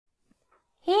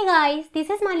Hey guys, this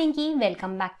is Malinki.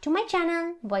 Welcome back to my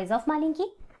channel, Voice of Malinki.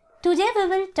 Today we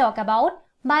will talk about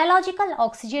biological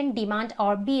oxygen demand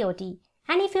or BOD.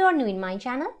 And if you are new in my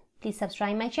channel, please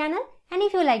subscribe my channel. And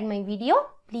if you like my video,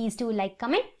 please do like,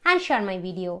 comment and share my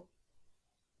video.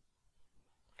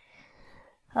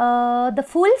 The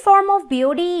full form of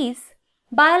BOD is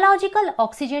biological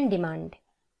oxygen demand.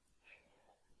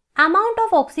 Amount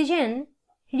of oxygen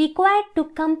required to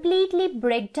completely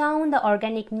break down the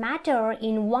organic matter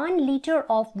in 1 liter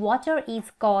of water is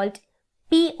called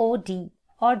BOD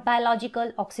or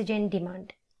biological oxygen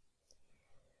demand.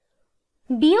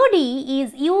 BOD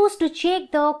is used to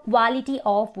check the quality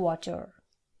of water.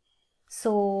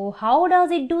 So how does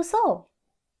it do so?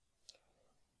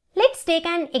 Let's take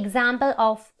an example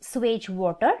of sewage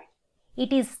water.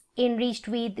 It is enriched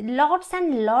with lots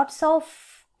and lots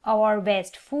of our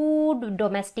waste food,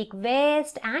 domestic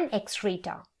waste and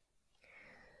excreta.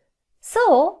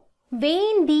 So,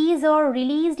 when these are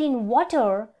released in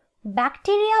water,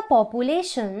 bacteria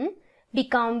population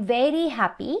become very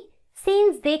happy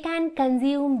since they can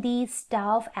consume these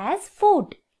stuff as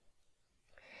food.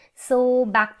 So,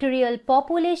 bacterial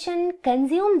population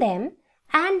consume them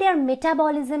and their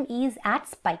metabolism is at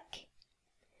spike.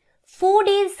 Food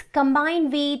is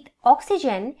combined with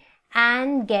oxygen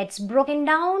and gets broken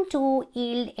down to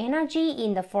yield energy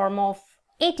in the form of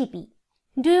ATP.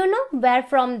 Do you know where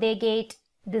from they get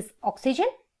this oxygen?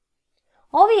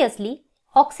 Obviously,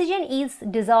 oxygen is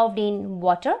dissolved in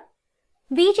water,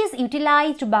 which is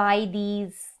utilized by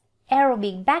these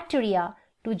aerobic bacteria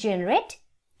to generate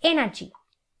energy.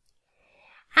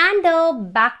 And the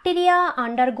bacteria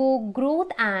undergo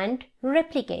growth and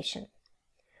replication.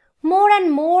 More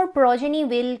and more progeny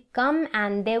will come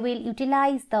and they will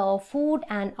utilize the food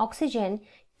and oxygen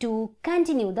to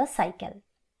continue the cycle.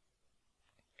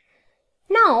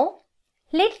 Now,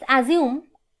 let's assume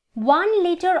 1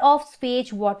 liter of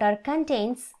sewage water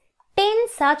contains 10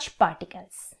 such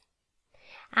particles.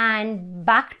 And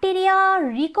bacteria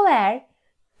require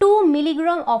 2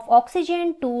 milligrams of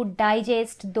oxygen to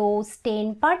digest those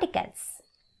 10 particles.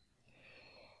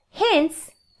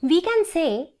 Hence, we can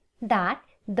say that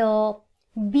the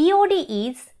BOD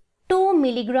is 2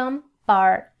 milligram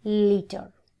per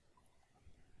liter.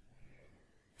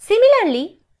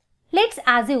 Similarly, let's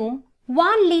assume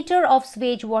 1 liter of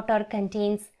sewage water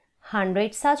contains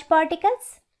 100 such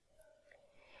particles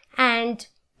and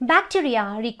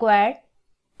bacteria require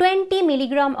 20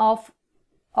 milligram of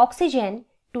oxygen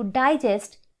to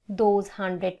digest those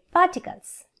 100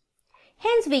 particles.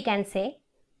 Hence, we can say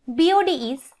BOD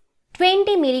is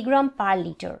 20 milligram per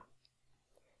liter.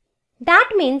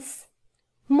 That means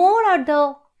more are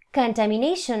the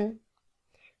contamination,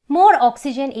 more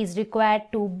oxygen is required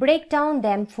to break down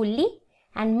them fully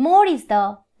and more is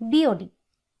the BOD.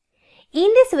 In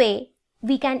this way,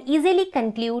 we can easily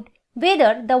conclude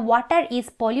whether the water is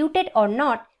polluted or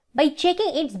not by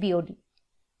checking its BOD.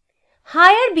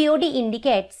 Higher BOD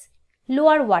indicates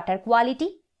lower water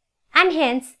quality and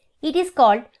hence it is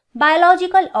called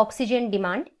biological oxygen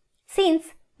demand since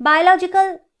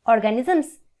biological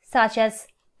organisms such as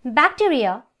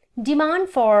bacteria demand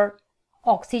for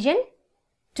oxygen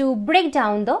to break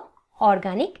down the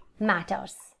organic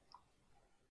matters.